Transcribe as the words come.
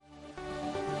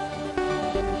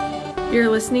You're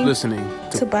listening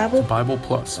to Bible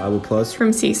Plus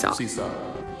from Seesaw.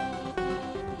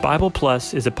 Bible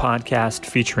Plus is a podcast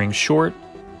featuring short,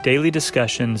 daily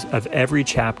discussions of every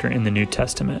chapter in the New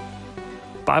Testament.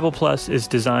 Bible Plus is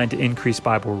designed to increase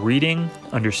Bible reading,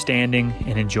 understanding,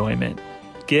 and enjoyment.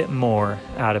 Get more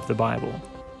out of the Bible.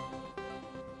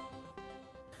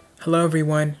 Hello,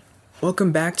 everyone.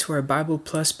 Welcome back to our Bible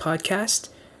Plus podcast.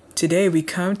 Today we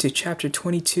come to chapter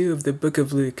 22 of the book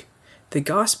of Luke, the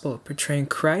gospel portraying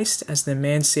Christ as the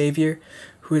man-savior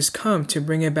who has come to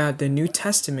bring about the New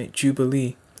Testament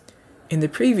Jubilee. In the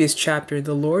previous chapter,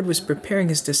 the Lord was preparing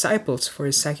his disciples for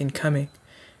his second coming,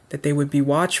 that they would be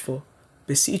watchful,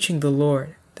 beseeching the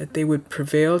Lord, that they would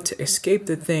prevail to escape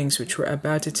the things which were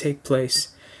about to take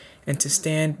place, and to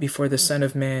stand before the Son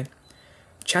of Man.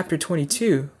 Chapter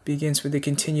 22 begins with the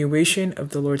continuation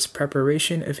of the Lord's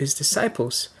preparation of his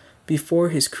disciples before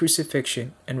his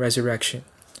crucifixion and resurrection.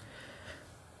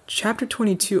 Chapter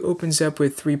 22 opens up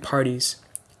with three parties: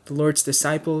 the Lord's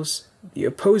disciples, the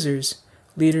opposers,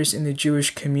 leaders in the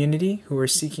Jewish community who were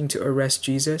seeking to arrest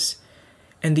Jesus,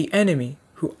 and the enemy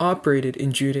who operated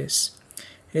in Judas.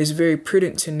 It is very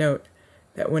prudent to note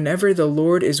that whenever the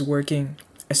Lord is working,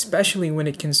 especially when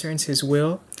it concerns his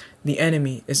will, the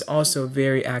enemy is also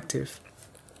very active.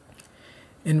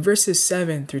 In verses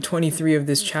 7 through 23 of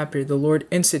this chapter, the Lord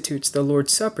institutes the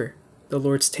Lord's Supper, the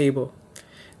Lord's table.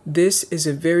 This is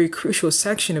a very crucial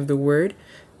section of the Word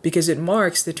because it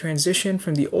marks the transition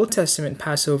from the Old Testament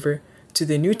Passover to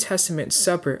the New Testament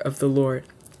Supper of the Lord.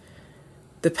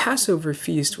 The Passover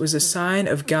feast was a sign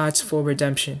of God's full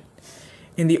redemption.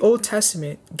 In the Old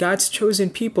Testament, God's chosen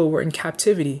people were in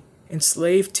captivity,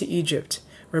 enslaved to Egypt,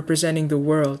 representing the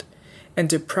world, and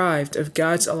deprived of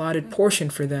God's allotted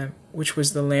portion for them, which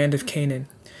was the land of Canaan,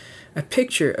 a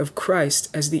picture of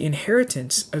Christ as the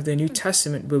inheritance of the New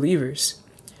Testament believers.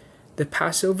 The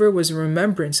Passover was a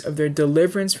remembrance of their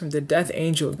deliverance from the death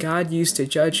angel God used to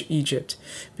judge Egypt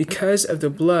because of the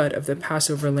blood of the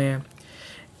Passover lamb.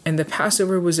 And the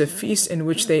Passover was a feast in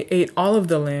which they ate all of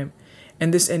the lamb,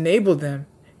 and this enabled them,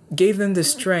 gave them the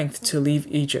strength to leave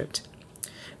Egypt.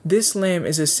 This lamb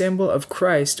is a symbol of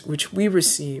Christ which we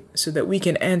receive so that we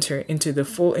can enter into the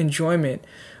full enjoyment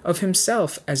of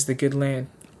himself as the good lamb.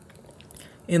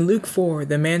 In Luke 4,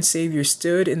 the man-savior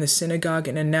stood in the synagogue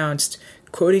and announced,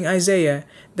 quoting Isaiah,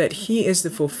 that he is the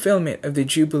fulfillment of the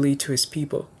Jubilee to his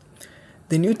people.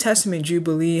 The New Testament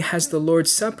Jubilee has the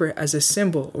Lord's Supper as a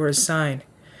symbol or a sign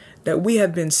that we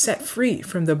have been set free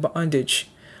from the bondage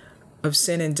of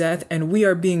sin and death, and we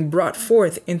are being brought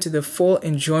forth into the full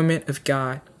enjoyment of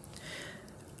God.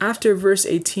 After verse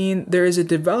 18, there is a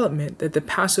development that the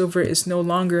Passover is no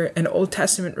longer an Old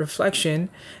Testament reflection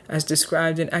as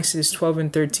described in Exodus 12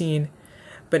 and 13,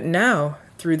 but now,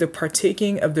 through the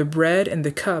partaking of the bread and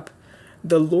the cup,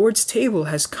 the Lord's table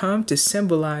has come to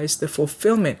symbolize the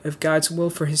fulfillment of God's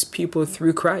will for his people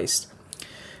through Christ.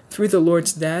 Through the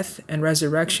Lord's death and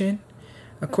resurrection,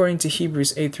 according to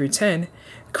Hebrews 8 through 10,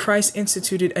 Christ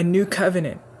instituted a new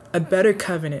covenant, a better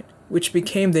covenant, which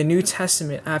became the New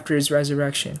Testament after his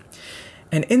resurrection.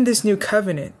 And in this new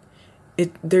covenant,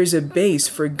 there's a base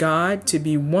for God to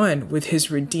be one with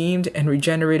his redeemed and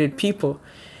regenerated people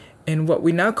in what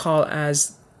we now call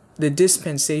as the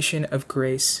dispensation of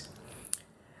grace.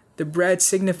 The bread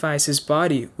signifies his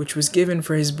body, which was given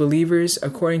for his believers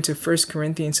according to 1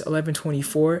 Corinthians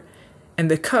 11:24,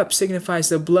 and the cup signifies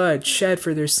the blood shed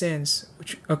for their sins,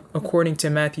 which according to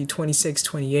Matthew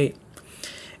 26:28.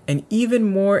 An even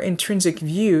more intrinsic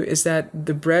view is that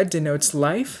the bread denotes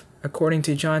life, according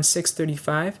to John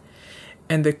 6:35,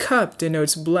 and the cup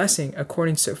denotes blessing,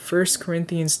 according to 1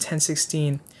 Corinthians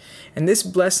 10:16. And this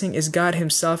blessing is God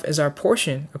himself as our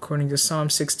portion, according to Psalm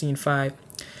 16:5.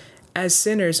 As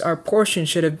sinners, our portion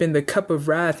should have been the cup of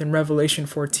wrath in Revelation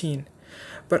 14.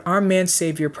 But our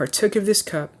man-savior partook of this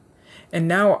cup, and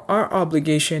now our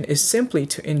obligation is simply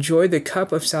to enjoy the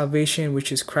cup of salvation,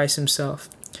 which is Christ himself.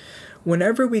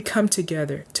 Whenever we come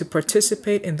together to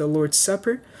participate in the Lord's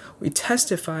Supper, we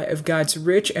testify of God's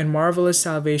rich and marvelous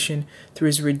salvation through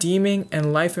his redeeming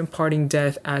and life-imparting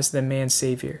death as the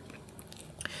man-savior.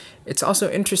 It's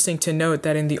also interesting to note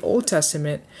that in the Old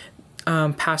Testament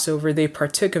Passover, they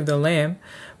partook of the lamb,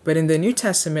 but in the New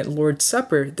Testament Lord's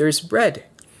Supper, there's bread.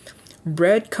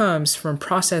 Bread comes from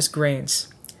processed grains.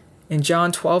 In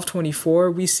John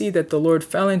 12:24, we see that the Lord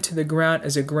fell into the ground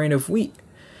as a grain of wheat,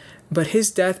 but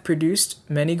his death produced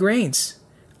many grains,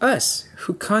 us,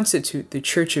 who constitute the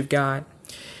church of God.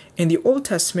 In the Old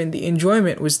Testament, the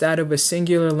enjoyment was that of a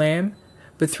singular lamb,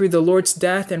 but through the Lord's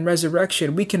death and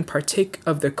resurrection, we can partake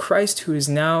of the Christ who is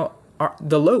now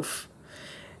the loaf.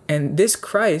 And this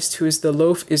Christ, who is the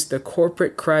loaf, is the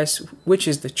corporate Christ, which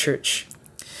is the church.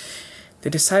 The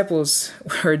disciples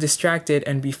were distracted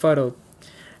and befuddled.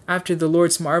 After the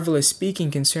Lord's marvelous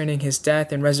speaking concerning his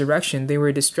death and resurrection, they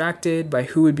were distracted by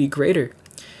who would be greater.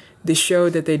 This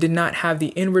showed that they did not have the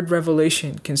inward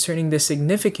revelation concerning the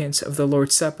significance of the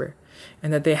Lord's Supper,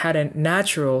 and that they had a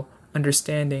natural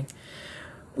understanding.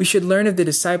 We should learn of the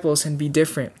disciples and be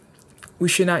different. We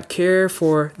should not care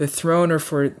for the throne or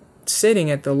for sitting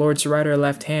at the Lord's right or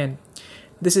left hand.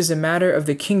 This is a matter of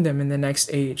the kingdom in the next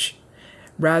age.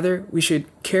 Rather, we should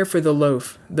care for the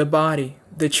loaf, the body,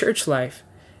 the church life,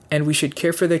 and we should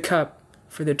care for the cup,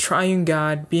 for the triune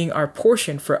God being our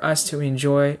portion for us to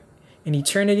enjoy in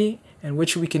eternity and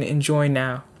which we can enjoy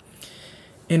now.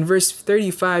 In verse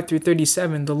 35 through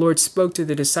 37, the Lord spoke to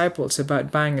the disciples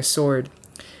about buying a sword.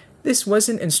 This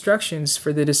wasn't instructions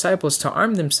for the disciples to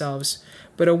arm themselves,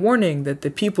 but a warning that the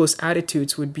people's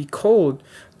attitudes would be cold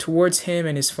towards him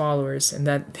and his followers, and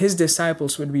that his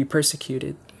disciples would be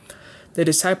persecuted. The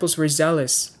disciples were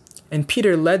zealous, and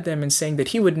Peter led them in saying that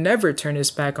he would never turn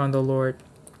his back on the Lord.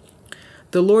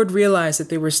 The Lord realized that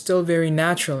they were still very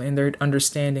natural in their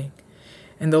understanding,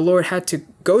 and the Lord had to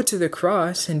go to the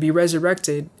cross and be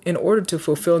resurrected in order to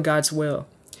fulfill God's will.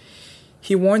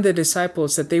 He warned the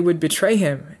disciples that they would betray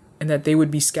him and that they would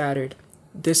be scattered.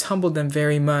 This humbled them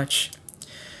very much.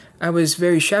 I was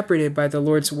very shepherded by the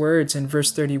Lord's words in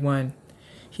verse 31.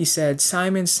 He said,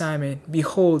 "Simon, Simon,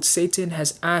 behold, Satan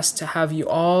has asked to have you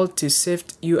all to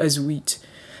sift you as wheat.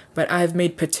 But I have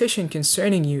made petition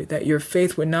concerning you that your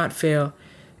faith would not fail,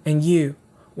 and you,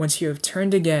 once you have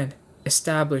turned again,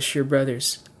 establish your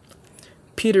brothers."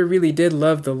 Peter really did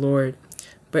love the Lord,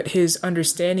 but his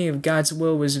understanding of God's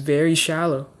will was very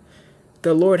shallow.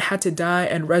 The Lord had to die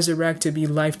and resurrect to be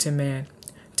life to man,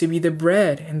 to be the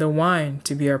bread and the wine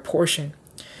to be our portion.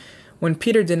 When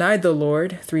Peter denied the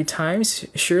Lord 3 times,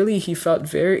 surely he felt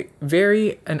very,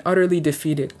 very and utterly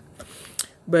defeated.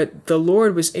 But the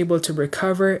Lord was able to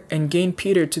recover and gain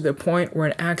Peter to the point where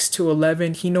in Acts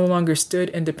 2:11 he no longer stood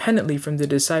independently from the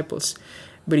disciples,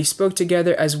 but he spoke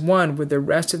together as one with the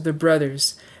rest of the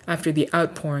brothers after the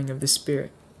outpouring of the Spirit.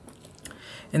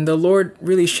 And the Lord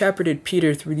really shepherded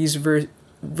Peter through these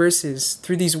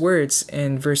through these words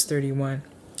in verse 31.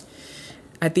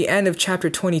 At the end of chapter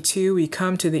 22, we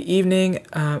come to the evening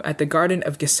at the Garden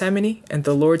of Gethsemane and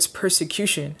the Lord's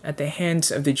persecution at the hands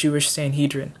of the Jewish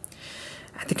Sanhedrin.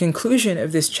 At the conclusion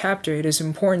of this chapter, it is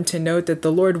important to note that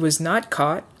the Lord was not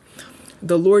caught.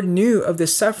 The Lord knew of the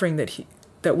suffering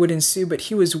that would ensue, but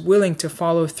he was willing to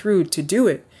follow through to do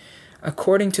it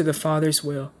according to the Father's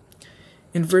will.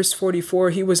 In verse 44,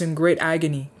 he was in great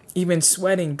agony, even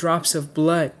sweating drops of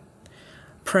blood,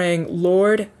 praying,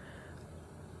 "Lord,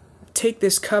 take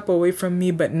this cup away from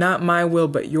me, but not my will,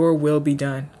 but your will be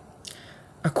done."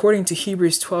 According to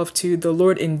Hebrews 12:2, the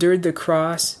Lord endured the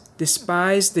cross,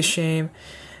 despised the shame,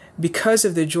 because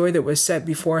of the joy that was set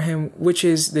before him, which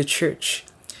is the church.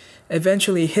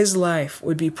 Eventually, his life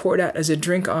would be poured out as a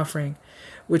drink offering,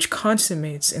 which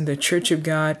consummates in the church of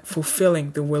God,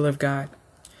 fulfilling the will of God.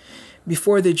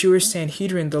 Before the Jewish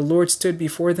Sanhedrin, the Lord stood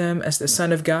before them as the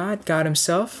Son of God, God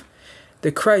himself,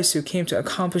 the Christ who came to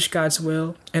accomplish God's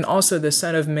will, and also the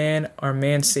Son of Man, our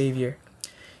man's Savior.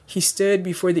 He stood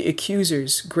before the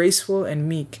accusers, graceful and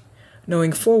meek,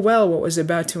 knowing full well what was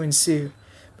about to ensue,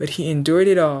 but he endured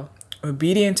it all,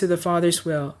 obedient to the Father's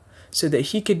will, so that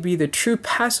he could be the true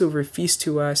Passover feast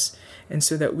to us, and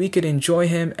so that we could enjoy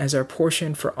him as our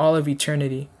portion for all of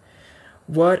eternity.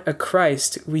 What a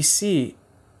Christ we see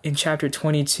in chapter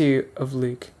 22 of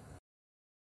Luke.